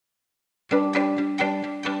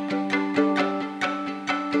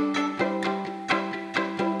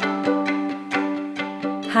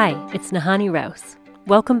Hi, it's Nahani Rouse.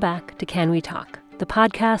 Welcome back to Can We Talk, the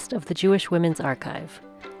podcast of the Jewish Women's Archive,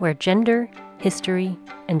 where gender, history,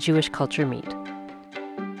 and Jewish culture meet.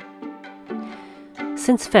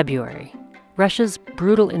 Since February, Russia's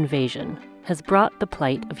brutal invasion has brought the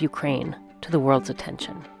plight of Ukraine to the world's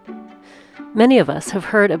attention. Many of us have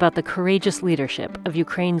heard about the courageous leadership of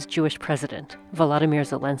Ukraine's Jewish president, Volodymyr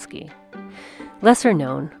Zelensky. Lesser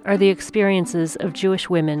known are the experiences of Jewish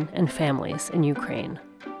women and families in Ukraine.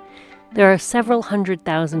 There are several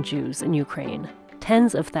 100,000 Jews in Ukraine.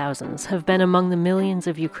 Tens of thousands have been among the millions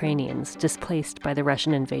of Ukrainians displaced by the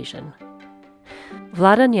Russian invasion.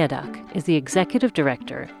 Vlada Niedak is the executive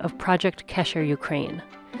director of Project Kesher Ukraine.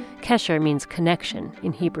 Kesher means connection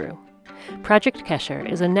in Hebrew. Project Kesher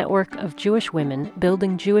is a network of Jewish women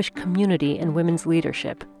building Jewish community and women's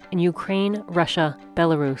leadership in Ukraine, Russia,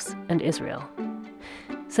 Belarus, and Israel.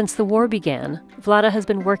 Since the war began, Vlada has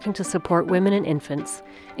been working to support women and infants,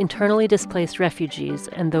 internally displaced refugees,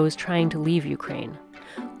 and those trying to leave Ukraine,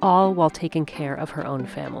 all while taking care of her own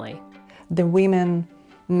family. The women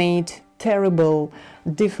made terrible,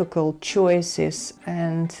 difficult choices,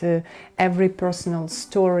 and every personal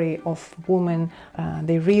story of women,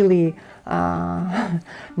 they really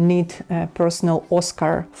need a personal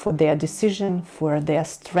Oscar for their decision, for their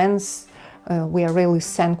strengths. We are really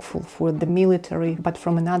thankful for the military, but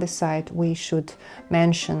from another side, we should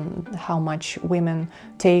mention how much women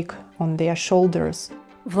take on their shoulders.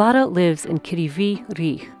 Vlada lives in Kryvyi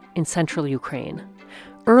Rih in central Ukraine.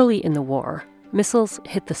 Early in the war, missiles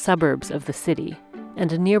hit the suburbs of the city,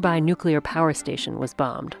 and a nearby nuclear power station was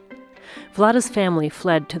bombed. Vlada's family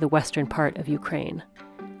fled to the western part of Ukraine.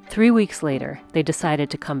 3 weeks later, they decided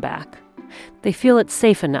to come back. They feel it's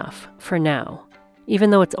safe enough, for now,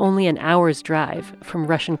 even though it's only an hour's drive from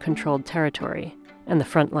Russian-controlled territory and the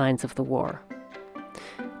front lines of the war.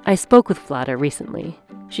 I spoke with Vlada recently.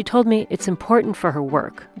 She told me it's important for her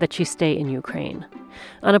work that she stay in Ukraine.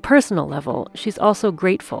 On a personal level, she's also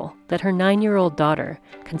grateful that her 9-year-old daughter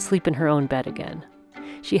can sleep in her own bed again.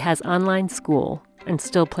 She has online school and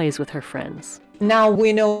still plays with her friends. Now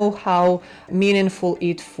we know how meaningful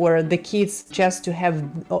it for the kids just to have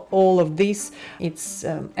all of this. It's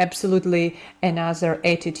absolutely another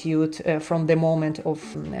attitude from the moment of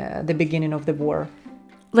the beginning of the war.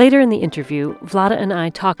 Later in the interview, Vlada and I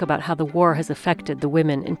talk about how the war has affected the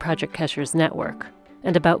women in Project Kesher's network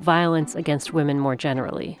and about violence against women more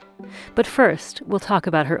generally. But first, we'll talk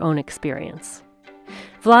about her own experience.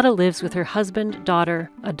 Vlada lives with her husband, daughter,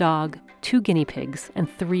 a dog, 2 guinea pigs, and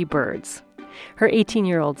 3 birds. Her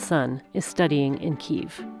 18-year-old son is studying in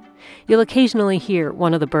Kyiv. You'll occasionally hear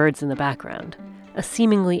one of the birds in the background, a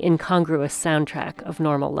seemingly incongruous soundtrack of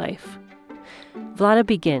normal life. Vlada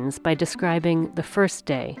begins by describing the first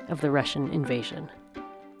day of the Russian invasion.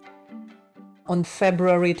 On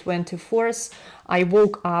February 24th, I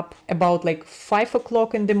woke up about 5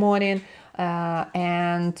 o'clock in the morning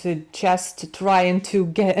and just trying to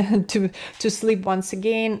get to sleep once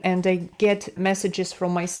again. And I get messages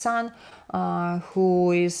from my son,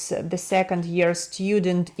 who is the second-year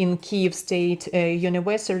student in Kyiv State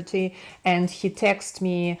University, and he texts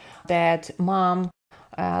me that, "Mom,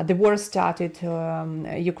 the war started,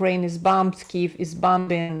 Ukraine is bombed, Kyiv is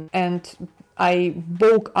bombing." And I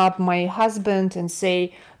woke up my husband and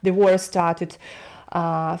say, "The war started."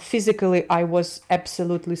 Physically, I was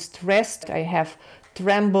absolutely stressed. I have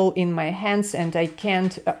tremble in my hands and I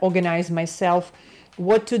can't organize myself.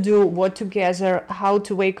 What to do, what to gather, how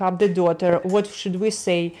to wake up the daughter, what should we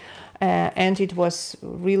say? And it was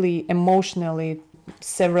really emotionally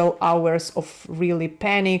several hours of really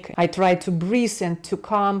panic. I tried to breathe and to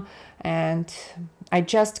calm, and I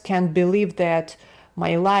just can't believe that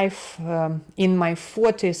my life in my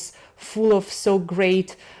 40s, full of so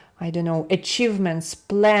great, achievements,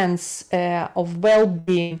 plans of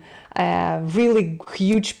well-being, really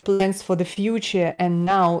huge plans for the future, and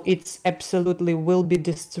now it's absolutely will be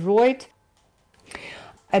destroyed.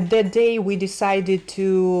 At that day, we decided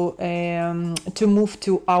to move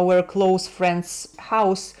to our close friend's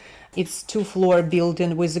house. It's 2-floor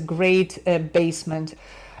building with a great basement.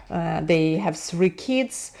 They have 3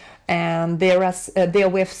 kids, and there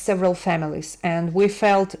were several families, and we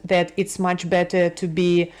felt that it's much better to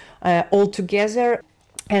be all together.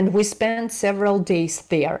 And we spent several days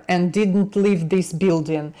there and didn't leave this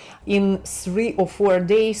building. In 3 or 4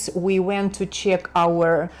 days, we went to check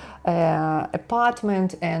our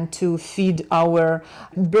apartment and to feed our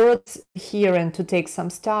birds here and to take some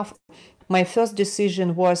stuff. my first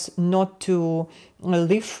decision was not to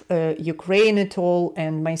leave Ukraine at all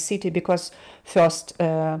and my city, because first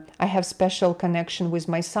I have special connection with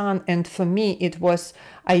my son, and for me it was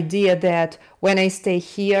idea that when I stay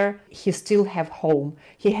here, he still have home.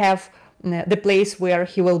 He have the place where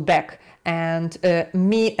he will back, and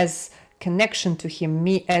me as connection to him,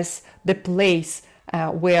 me as the place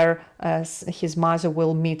where his mother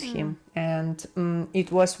will meet him. And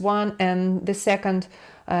it was one. And the second,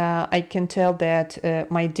 I can tell that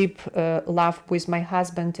my deep love with my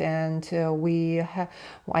husband, and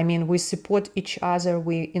we support each other,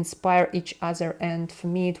 we inspire each other. And for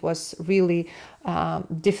me, it was really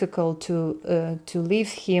difficult to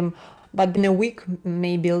leave him. But in a week,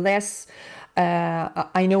 maybe less,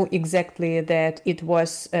 I know exactly that it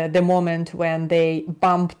was the moment when they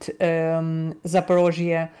bombed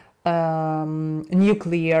Zaporozhye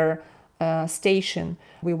nuclear station.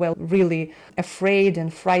 We were really afraid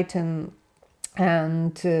and frightened,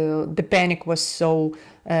 and the panic was so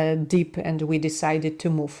deep, and we decided to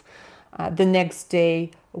move. The next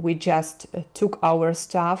day, we just took our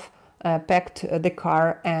stuff, packed the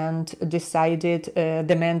car, and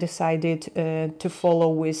the man decided to follow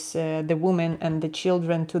with the woman and the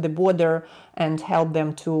children to the border and help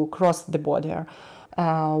them to cross the border.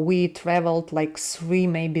 We traveled like 3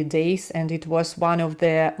 maybe days, and it was one of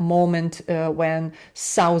the moments when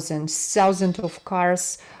thousands of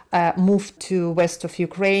cars moved to west of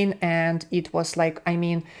Ukraine, and it was like,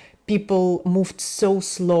 people moved so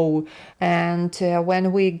slow. And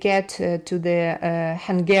when we get to the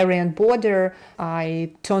Hungarian border,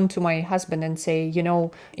 I turned to my husband and say,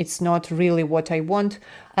 it's not really what I want.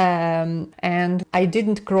 And I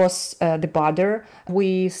didn't cross the border.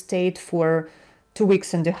 We stayed for 2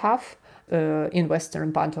 weeks and a half in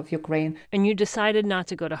western part of Ukraine. And you decided not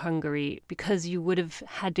to go to Hungary because you would have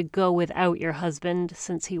had to go without your husband,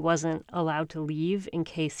 since he wasn't allowed to leave in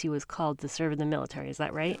case he was called to serve in the military. Is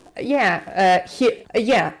that right?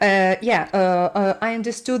 I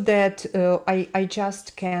understood that I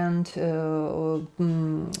just can't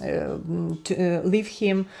leave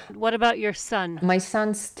him. What about your son? My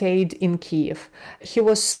son stayed in Kiev. He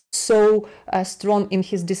was so strong in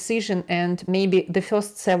his decision, and maybe the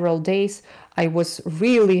first several days I was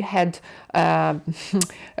really had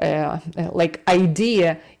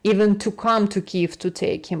idea even to come to Kiev to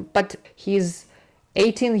take him. But he's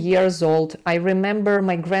 18 years old. I remember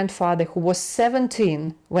my grandfather, who was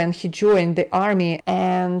 17 when he joined the army,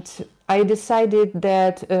 and I decided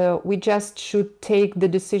that we just should take the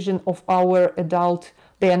decision of our adult.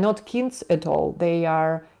 They are not kids at all. They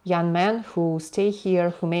are young men who stay here,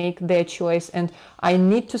 who make their choice, and I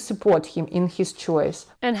need to support him in his choice.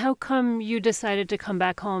 And how come you decided to come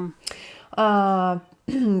back home?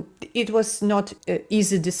 It was not an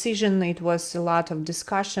easy decision. It was a lot of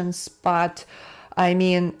discussions, but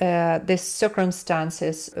the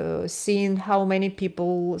circumstances, seeing how many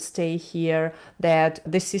people stay here, that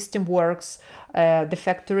the system works, the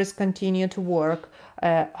factories continue to work,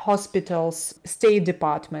 hospitals, state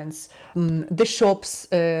departments, the shops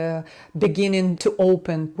beginning to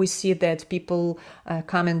open. We see that people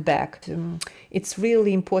coming back. It's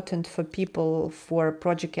really important for people, for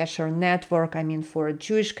Project Kesher network, for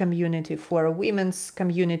Jewish community, for women's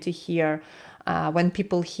community here. When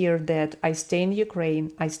people hear that I stay in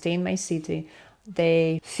Ukraine, I stay in my city,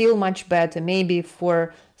 they feel much better. Maybe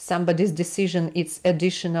for somebody's decision, it's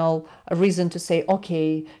additional reason to say,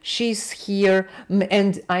 okay, she's here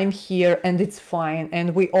and I'm here and it's fine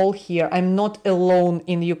and we all here. I'm not alone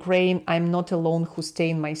in Ukraine. I'm not alone who stay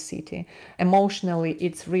in my city. Emotionally,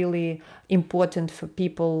 it's really important for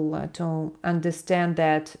people to understand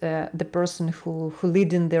that the person who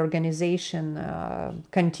leading the organization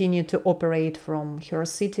continue to operate from her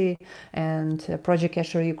city and Project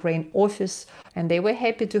Kesher Ukraine office, and they were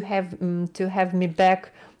happy to have me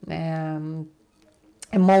back.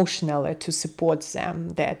 Emotionally to support them,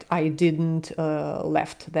 that I didn't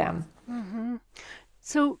left them. Mm-hmm.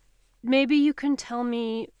 So maybe you can tell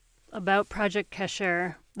me about Project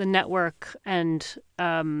Kesher, the network, and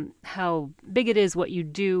how big it is, what you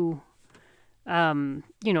do.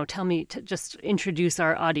 Tell me, to just introduce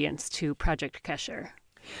our audience to Project Kesher.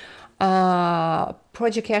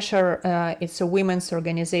 Project Kesher, it's a women's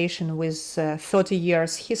organization with 30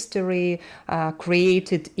 years history,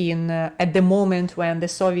 created at the moment when the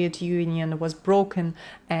Soviet Union was broken,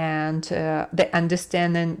 and the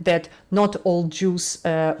understanding that not all Jews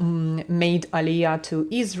made Aliyah to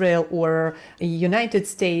Israel or United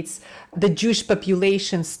States. The Jewish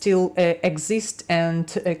population still exists and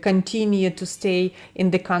continue to stay in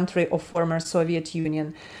the country of former Soviet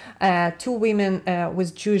Union. Two women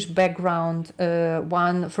with Jewish background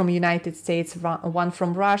one from United States, one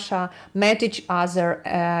from Russia, met each other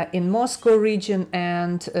in Moscow region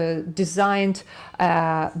and designed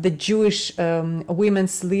the Jewish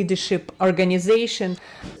Women's Leadership Organization.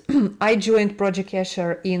 I joined Project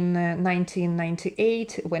Kesher in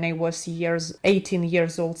 1998 when I was 18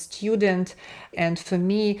 years old student, and for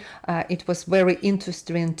me it was very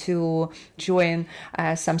interesting to join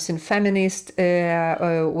something feminist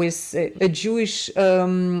with a Jewish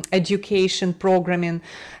education programming.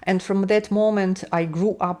 And from that moment I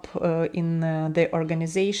grew up in the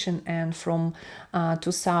organization, and from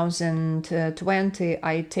 2020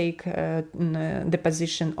 I take the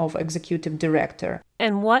position of executive director.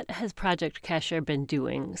 And what has Project Kesher been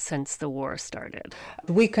doing since the war started?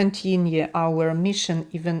 We continue our mission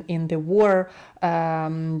even in the war.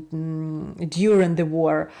 During the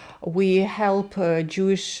war, we help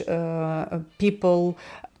Jewish people.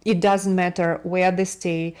 It doesn't matter where they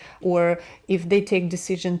stay or if they take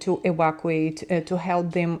decision to evacuate, to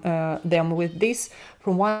help them with this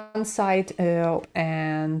from one side,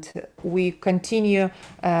 and we continue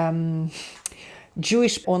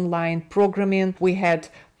Jewish online programming. We had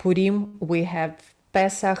Purim, we have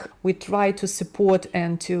Pesach. We try to support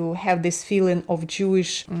and to have this feeling of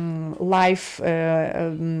Jewish life,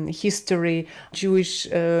 history, Jewish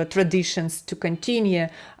traditions to continue,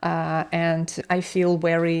 and I feel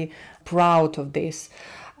very proud of this.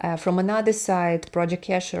 From another side, Project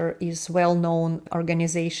Kesher is a well-known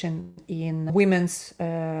organization in women's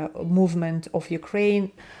movement of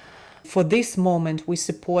Ukraine. For this moment, we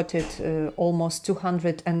supported almost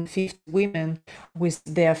 250 women with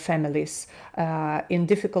their families. In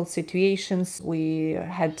difficult situations, we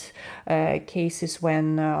had cases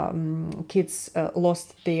when kids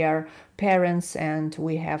lost their parents, and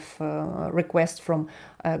we have requests from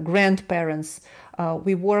grandparents.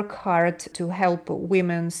 We work hard to help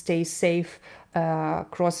women stay safe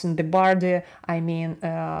crossing the border. I mean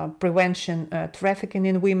prevention trafficking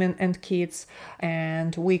in women and kids,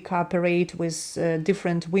 and we cooperate with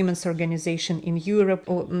different women's organizations in Europe.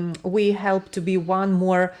 We help to be one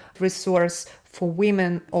more resource for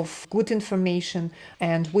women of good information,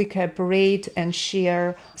 and we cooperate and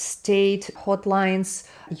share state hotlines,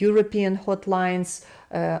 European hotlines.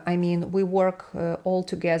 We work all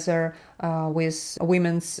together with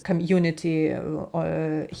women's community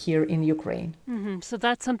here in Ukraine. Mm-hmm. So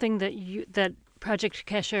that's something that Project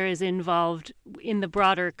Kesher is involved in the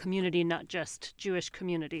broader community, not just Jewish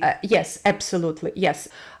community. Yes, absolutely. Yes.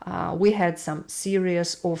 We had some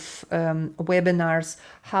series of webinars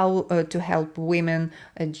how to help women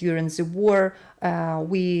during the war.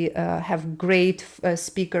 We have great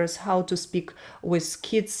speakers, how to speak with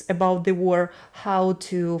kids about the war, how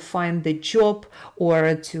to find the job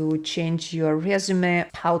or to change your resume,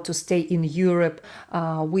 how to stay in Europe.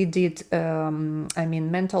 We did,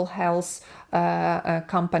 mental health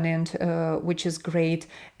component, which is great.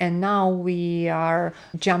 And now we are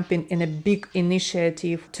jumping in a big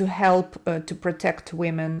initiative to help to protect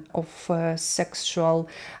women of sexual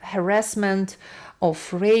harassment,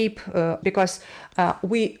 of rape, because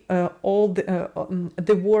we all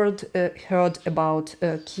the world heard about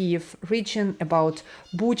Kiev region, about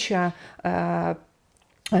Bucha,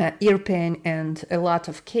 Irpin, and a lot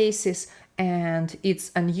of cases. And it's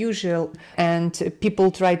unusual, and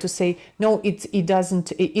people try to say, no, it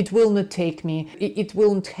doesn't, it will not take me, it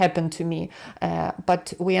won't happen to me.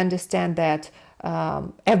 But we understand that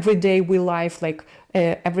every day we live, like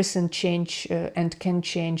everything change and can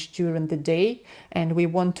change during the day, and we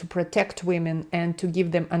want to protect women and to give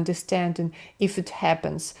them understanding if it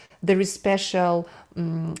happens. There is special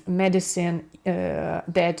medicine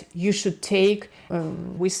that you should take.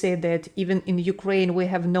 We say that even in Ukraine we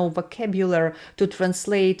have no vocabulary to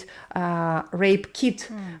translate rape kit,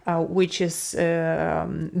 which is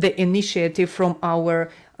the initiative from our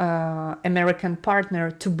American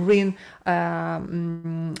partner to bring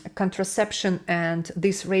contraception and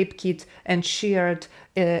this rape kit and shared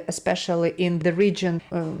especially in the region,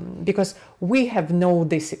 because we have no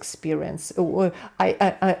this experience.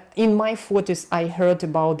 In my 40s I heard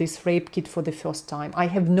about this rape kit for the first time. I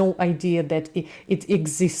have no idea that it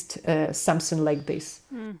exists, something like this.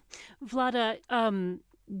 Vlada,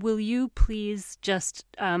 will you please just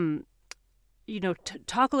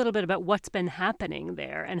talk a little bit about what's been happening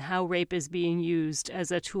there and how rape is being used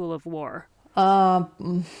as a tool of war?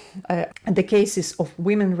 The cases of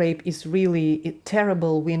women rape is really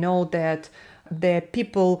terrible. We know that the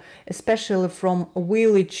people, especially from a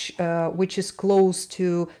village which is close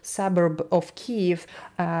to suburb of Kiev,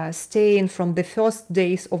 staying from the first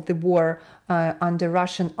days of the war under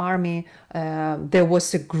Russian army. There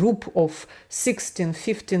was a group of 16,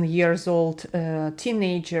 15 years old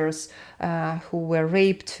teenagers who were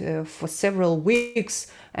raped for several weeks,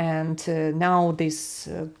 and now this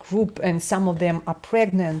group, and some of them are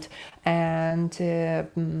pregnant, and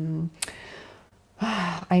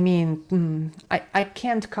I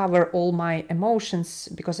can't cover all my emotions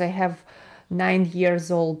because I have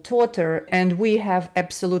 9-year-old daughter, and we have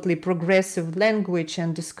absolutely progressive language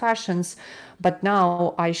and discussions, but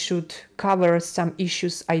now I should cover some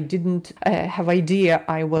issues I didn't have idea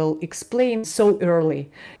I will explain so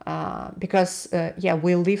early, because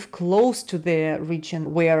we live close to the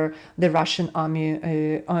region where the Russian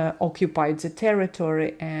army occupied the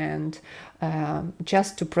territory, and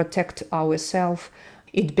just to protect ourselves,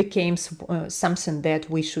 it became something that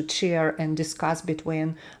we should share and discuss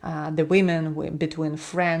between the women, between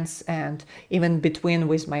friends, and even between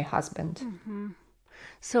with my husband. Mm-hmm.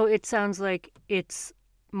 So it sounds like it's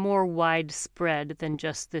more widespread than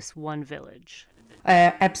just this one village.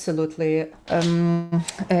 Absolutely.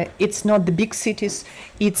 It's not the big cities,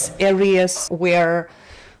 it's areas where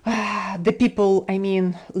the people,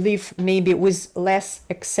 live maybe with less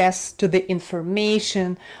access to the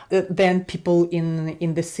information than people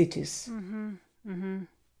in the cities. Mm-hmm. Mm-hmm.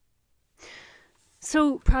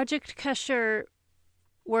 So Project Kesher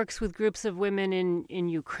works with groups of women in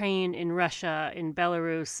Ukraine, in Russia, in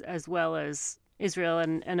Belarus, as well as Israel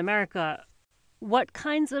and America. What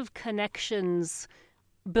kinds of connections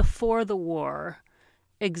before the war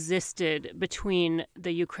existed between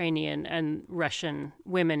the Ukrainian and Russian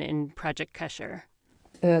women in Project Kesher?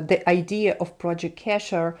 The idea of Project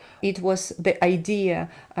Kesher, it was the idea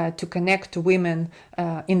to connect women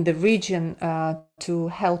in the region to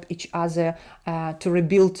help each other to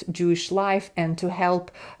rebuild Jewish life, and to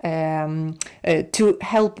help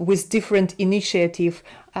with different initiative.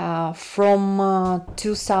 From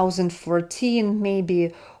 2014,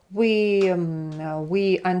 maybe we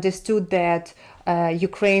understood that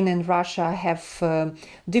Ukraine and Russia have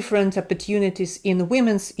different opportunities in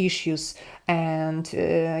women's issues, and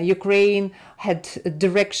Ukraine had a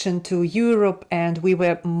direction to Europe, and we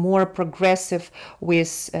were more progressive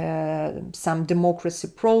with some democracy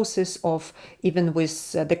process of, even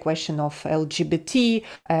with the question of LGBT,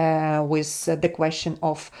 with the question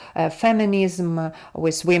of feminism,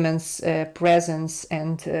 with women's presence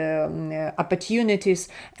and opportunities.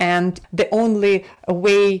 And the only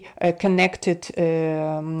way connected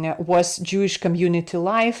was Jewish community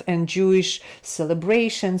life and Jewish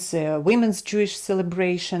celebrations, women's Jewish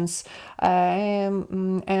celebrations,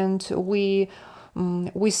 and we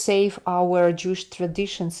save our Jewish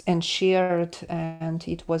traditions and shared, and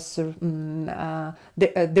it was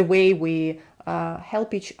the way we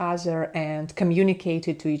help each other and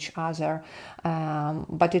communicated to each other.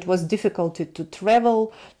 But it was difficult to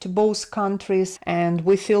travel to both countries, and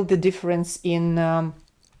we feel the difference in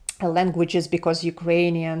languages, because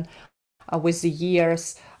Ukrainian with the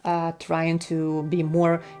years trying to be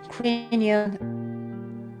more Ukrainian.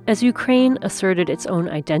 As Ukraine asserted its own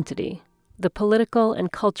identity, the political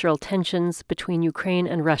and cultural tensions between Ukraine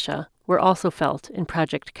and Russia were also felt in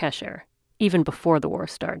Project Kesher, even before the war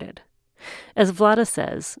started. As Vlada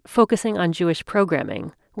says, focusing on Jewish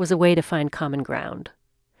programming was a way to find common ground.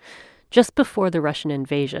 Just before the Russian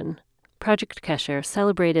invasion, Project Kesher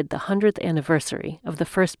celebrated the 100th anniversary of the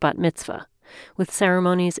first bat mitzvah, with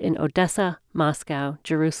ceremonies in Odessa, Moscow,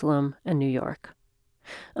 Jerusalem, and New York.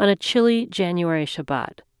 On a chilly January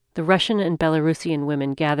Shabbat, the Russian and Belarusian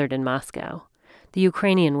women gathered in Moscow. The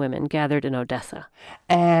Ukrainian women gathered in Odessa.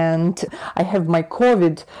 And I have my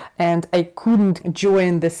COVID, and I couldn't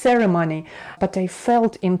join the ceremony, but I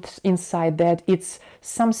felt inside that it's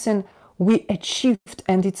something we achieved,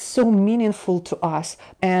 and it's so meaningful to us.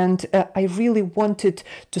 And I really wanted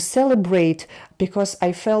to celebrate, because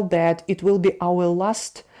I felt that it will be our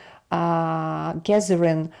last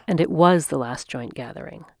gathering. And it was the last joint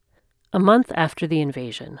gathering. A month after the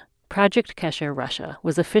invasion, Project Kesher Russia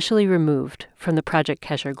was officially removed from the Project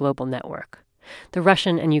Kesher global network. The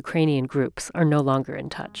Russian and Ukrainian groups are no longer in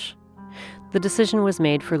touch. The decision was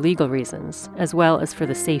made for legal reasons, as well as for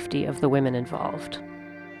the safety of the women involved.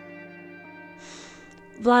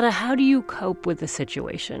 Vlada, how do you cope with the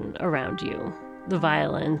situation around you? The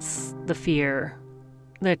violence, the fear,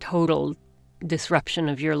 the total disruption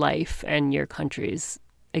of your life and your country's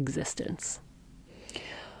existence?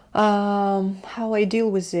 How I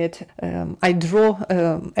deal with it, I draw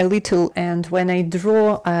a little, and when I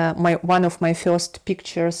draw, one of my first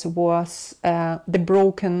pictures was the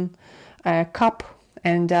broken cup,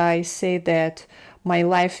 and I say that my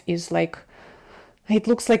life is like, it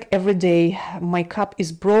looks like every day my cup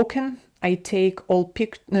is broken. I take all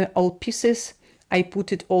pieces, I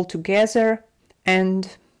put it all together,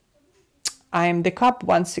 and I'm the cup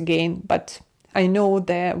once again. But I know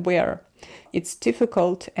that where it's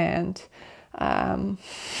difficult, and um,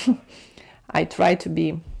 I try to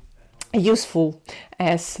be useful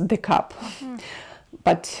as the cup.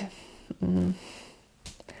 But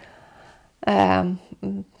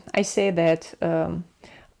I say that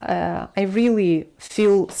I really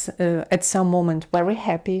feel at some moment very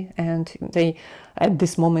happy, and at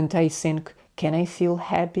this moment I think, can I feel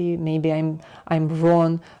happy? Maybe I'm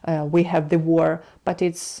wrong. We have the war, but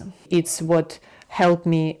it's what helped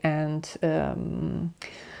me, and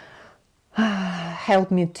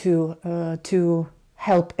helped me to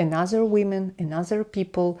help another women, another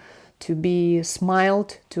people, to be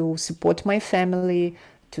smiled, to support my family,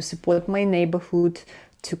 to support my neighborhood,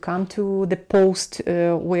 to come to the post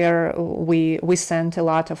where we sent a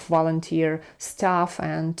lot of volunteer staff,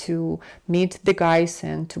 and to meet the guys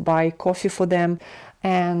and to buy coffee for them.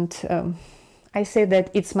 And I say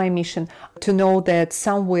that it's my mission to know that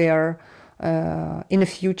somewhere in the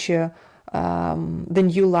future, the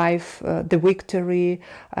new life, the victory,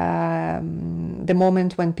 the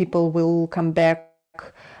moment when people will come back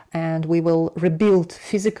and we will rebuild,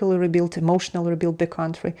 physically rebuild, emotionally rebuild the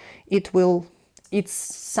country. It's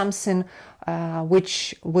something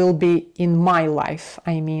which will be in my life.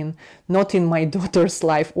 I mean, not in my daughter's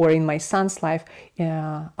life or in my son's life.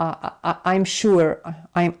 I'm sure,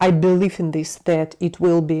 I believe in this, that it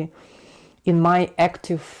will be in my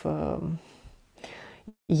active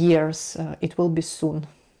years. It will be soon.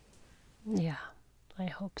 Yeah, I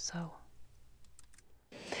hope so.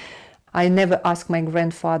 I never asked my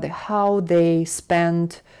grandfather how they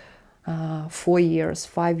spent 4 years,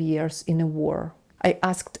 5 years in a war. I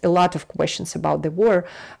asked a lot of questions about the war,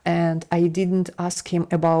 and I didn't ask him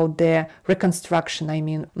about the reconstruction, I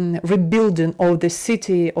mean, rebuilding of the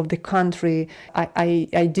city, of the country.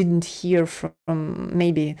 I didn't hear from,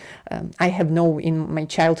 maybe I have no in my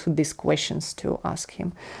childhood these questions to ask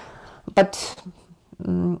him. But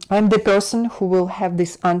I'm the person who will have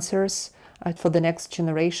these answers for the next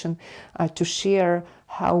generation, to share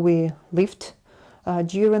how we lived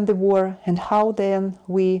during the war, and how then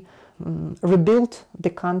we rebuilt the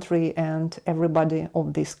country and everybody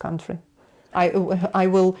of this country. I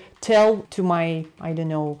will tell to my, I don't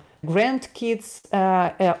know, grandkids,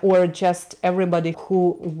 or just everybody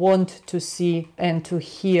who want to see and to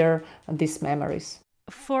hear these memories.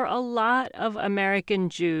 For a lot of American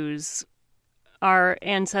Jews, our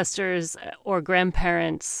ancestors or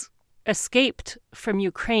grandparents escaped from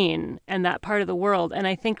Ukraine and that part of the world. And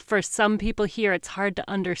I think for some people here, it's hard to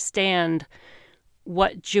understand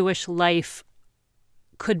what Jewish life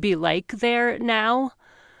could be like there now.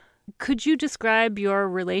 Could you describe your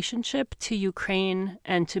relationship to Ukraine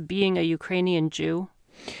and to being a Ukrainian Jew?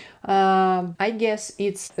 I guess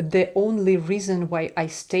it's the only reason why I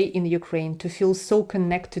stay in Ukraine, to feel so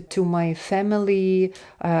connected to my family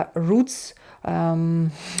roots,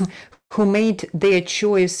 who made their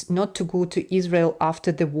choice not to go to Israel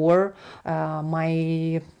after the war.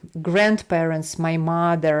 My grandparents, my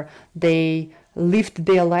mother, they lived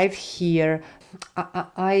their life here.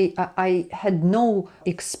 I had no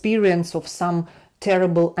experience of some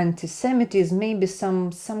terrible anti-Semitism, maybe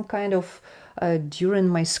some kind of during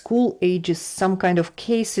my school ages, some kind of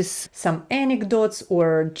cases, some anecdotes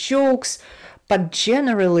or jokes. But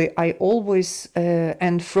generally, I always,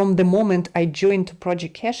 and from the moment I joined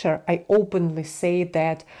Project Kesher, I openly say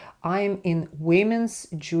that I'm in women's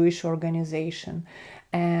Jewish organization.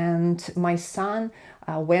 And my son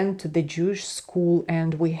went to the Jewish school,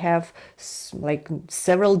 and we have like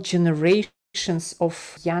several generations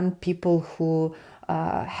of young people who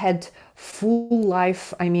had full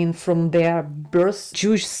life, I mean, from their birth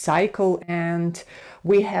Jewish cycle. And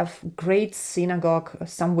we have great synagogue,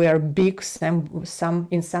 somewhere big, some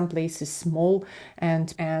in some places small,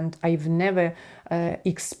 and I've never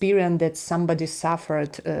experienced that somebody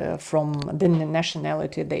suffered from the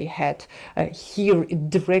nationality they had here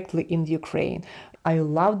directly in Ukraine. I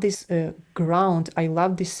love this ground, I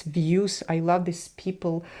love these views, I love these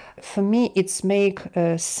people. For me, it's make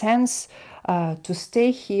sense to stay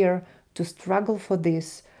here, to struggle for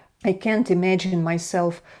this, I can't imagine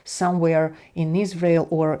myself somewhere in Israel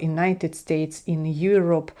or United States, in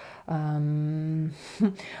Europe. I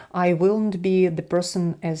wouldn't be the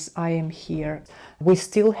person as I am here. We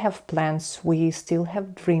still have plans, we still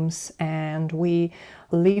have dreams, and we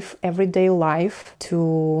live everyday life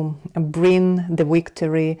to bring the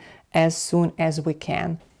victory as soon as we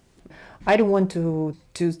can. I don't want to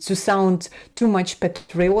sound too much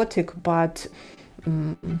patriotic, but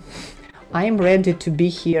I am ready to be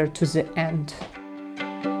here to the end.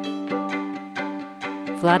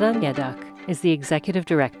 Vlada Nedak is the executive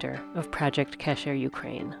director of Project Kesher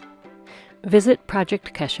Ukraine. Visit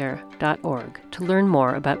projectkesher.org to learn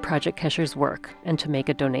more about Project Kesher's work and to make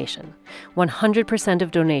a donation. 100%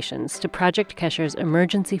 of donations to Project Kesher's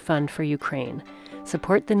Emergency Fund for Ukraine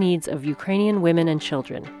support the needs of Ukrainian women and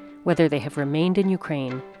children, whether they have remained in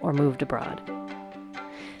Ukraine or moved abroad.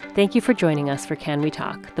 Thank you for joining us for Can We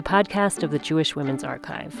Talk, the podcast of the Jewish Women's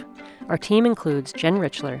Archive. Our team includes Jen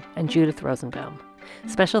Richler and Judith Rosenbaum.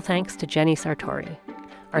 Special thanks to Jenny Sartori.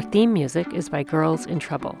 Our theme music is by Girls in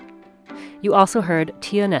Trouble. You also heard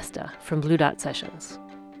Tia Nesta from Blue Dot Sessions.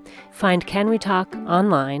 Find Can We Talk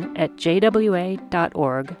online at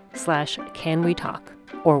jwa.org/canwetalk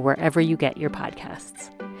or wherever you get your podcasts.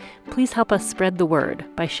 Please help us spread the word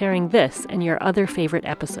by sharing this and your other favorite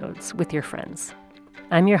episodes with your friends.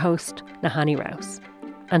 I'm your host, Nahani Rouse.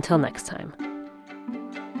 Until next time.